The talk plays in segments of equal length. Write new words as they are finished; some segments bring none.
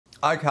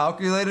I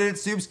calculated it,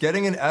 Stoopzz.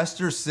 Getting an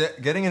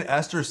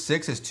Esther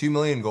 6 is 2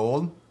 million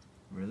gold.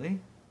 Really?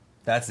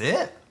 That's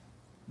it?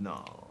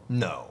 No.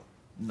 No.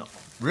 No.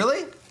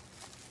 Really?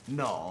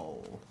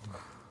 No.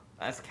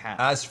 That's cap.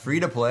 As free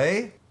to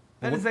play?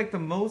 That is like the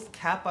most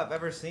cap I've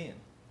ever seen.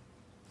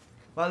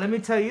 Well, let me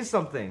tell you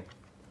something.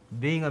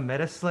 Being a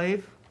meta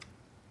slave,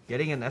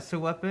 getting an Esther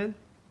weapon,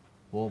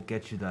 won't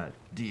get you the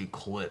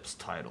Eclipse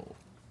title.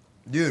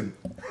 Dude.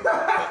 If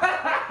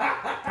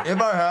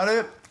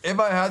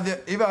I had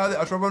the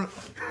Esther weapon,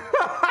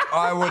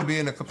 I would be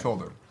an Eclipse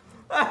holder.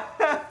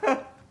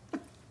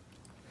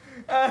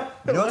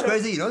 You know what's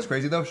crazy? You know what's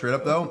crazy though? Straight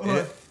up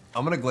though?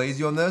 I'm gonna glaze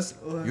you on this.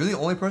 You're the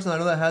only person I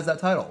know that has that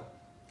title.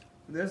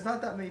 There's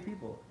not that many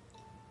people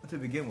to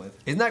begin with.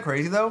 Isn't that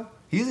crazy though?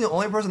 He's the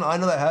only person I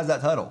know that has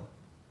that title.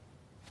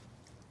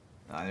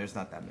 There's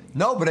not that many.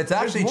 No, but it's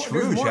actually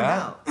true,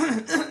 chat.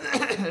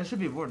 There should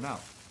be more now.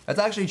 That's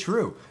actually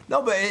true.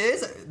 No, but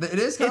it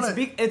is kind of.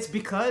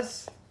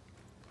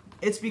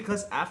 It's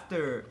because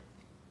after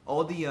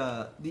all the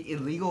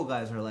illegal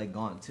guys are like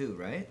gone too,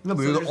 right? No,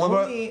 but, so you're the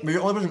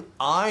only person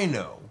I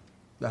know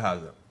that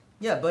has it.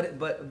 Yeah, but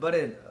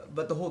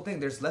the whole thing,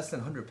 there's less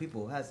than 100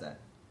 people who has that.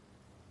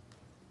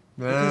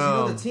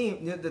 Because you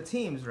know the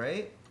teams,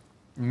 right?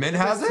 Min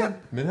has it?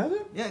 Min has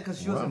it? Yeah, because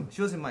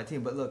she was in my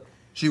team. But look,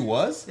 she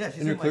was? Yeah,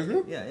 she's in your clear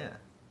group? Yeah, yeah.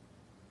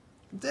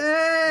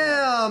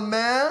 Damn,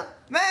 man.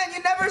 Man,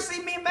 you never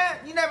see me, man.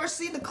 You never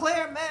see the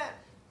Claire, man.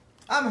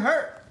 I'm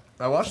hurt.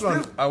 I watched it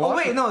on. Oh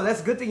wait, no,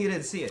 that's a good thing you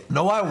didn't see it.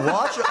 No, I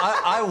watched it.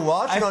 I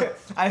watched it on.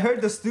 I heard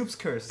the Stoopzz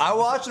curse. I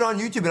watched it on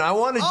YouTube, and I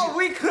wanted. Oh,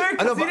 we could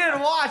because you didn't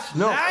watch.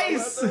 No.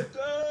 Nice.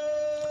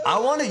 I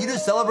wanted you to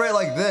celebrate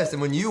like this,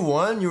 and when you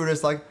won, you were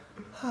just like.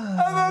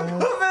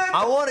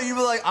 I wanted you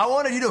to I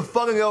wanted you to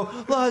fucking go.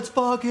 Let's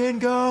fucking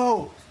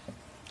go.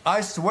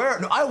 I swear.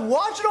 No, I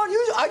watched it on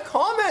YouTube. I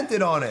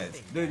commented on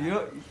it. Dude, you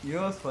know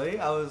what's funny?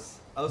 I was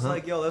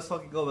like, yo, let's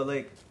fucking go, but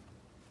like.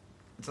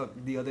 It's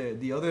like the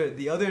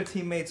other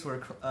teammates were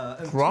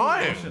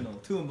crying.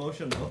 Too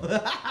emotional.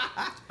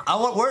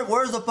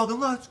 Where's the fucking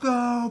let's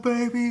go,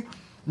 baby? You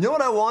know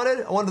what I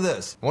wanted? I wanted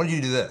this. I wanted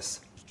you to do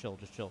this. Just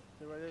chill.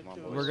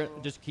 We're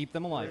gonna just keep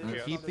them alive.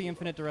 Keep the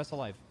infinite duress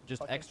alive.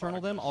 Just external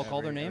them. I'll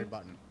call their name.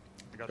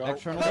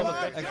 External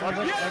them.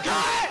 External them.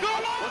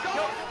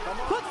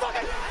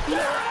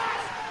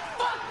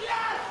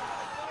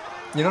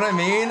 You know what I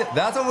mean?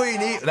 That's what we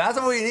need. That's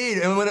what we need.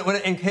 And when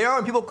in KR,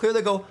 when people clear,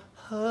 they go.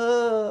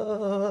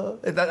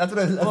 That's what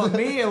it is. Well,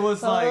 me, it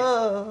was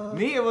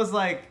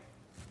like,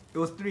 it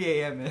was 3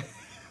 a.m.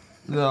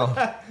 No.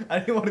 I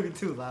didn't want to be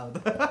too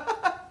loud.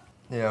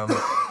 Yeah.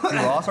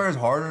 Lost Art is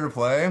harder to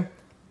play.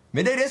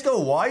 Midday Disco,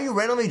 why are you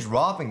randomly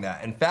dropping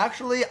that? And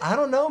factually, I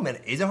don't know, man.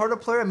 Is it hard to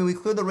play? I mean, we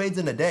cleared the raids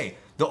in a day.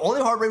 The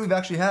only hard raid we've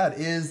actually had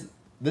is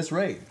this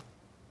raid.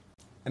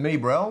 And maybe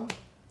Bro?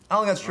 I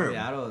don't think that's true.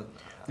 Yeah, To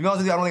be honest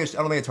with you, I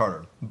don't think it's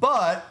harder.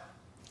 But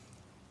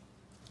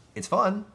it's fun.